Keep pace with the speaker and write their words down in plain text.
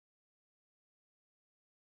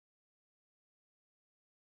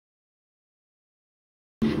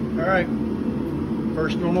right,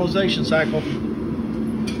 first normalization cycle.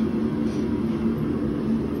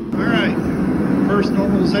 All right, first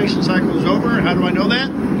normalization cycle is over. How do I know that?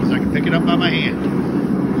 Because I can pick it up by my hand.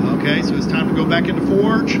 Okay, so it's time to go back into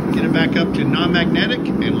forge, get it back up to non-magnetic,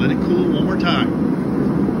 and let it cool one more time.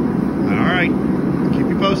 All right, keep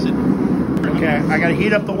you posted. Okay, I gotta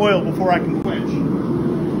heat up the oil before I can quench.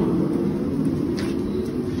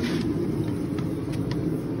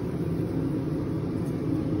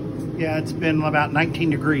 Yeah, it's been about 19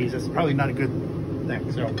 degrees. That's probably not a good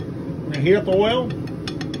thing. So I'm gonna heat up the oil.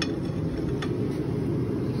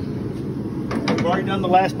 We've already done the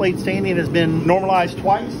last blade standing. It has been normalized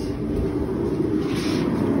twice.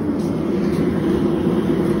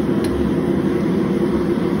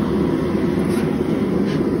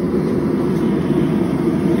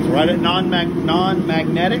 It's right at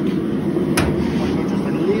non-magnetic. Just a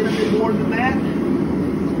little bit more than that.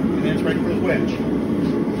 And then it's ready for the wedge.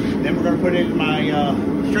 Then we're going to put it in my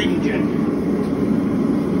straightening jig. You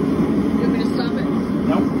want me to stop it?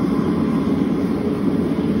 Nope.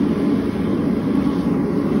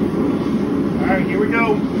 All right, here we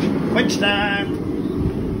go. Quench time.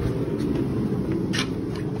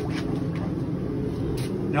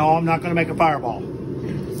 No, I'm not going to make a fireball.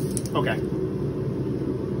 Okay.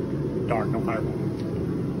 Darn, no fireball.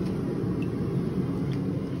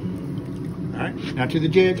 All right, now to the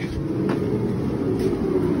jig.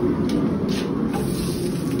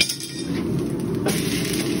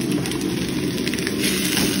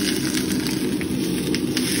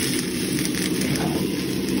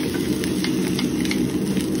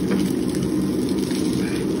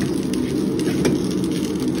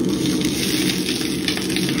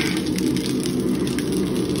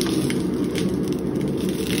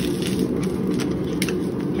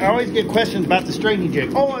 I always get questions about the straightening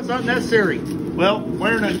jig. Oh, it's not necessary. Well,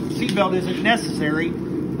 wearing a seatbelt isn't necessary,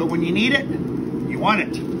 but when you need it, you want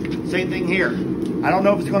it. Same thing here. I don't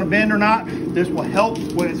know if it's going to bend or not. This will help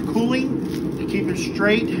when it's cooling to keep it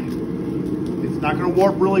straight. It's not going to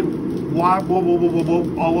warp really wide,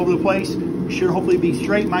 all over the place. It should hopefully be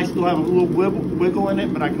straight. Might still have a little wiggle in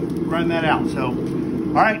it, but I can grind that out. So,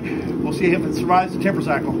 all right, we'll see if it survives the temper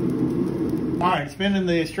cycle. All right, it's been in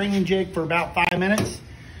the straightening jig for about 5 minutes.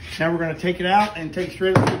 Now we're going to take it out and take it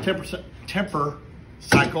straight up to the temper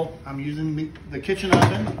cycle. I'm using the kitchen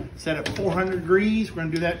oven set at 400 degrees. We're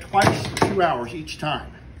going to do that twice, 2 hours each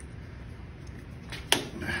time.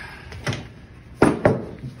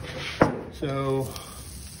 So,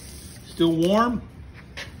 still warm,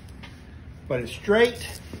 but it's straight,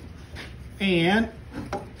 and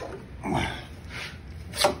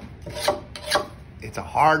it's a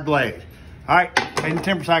hard blade. All right, in the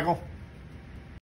temper cycle.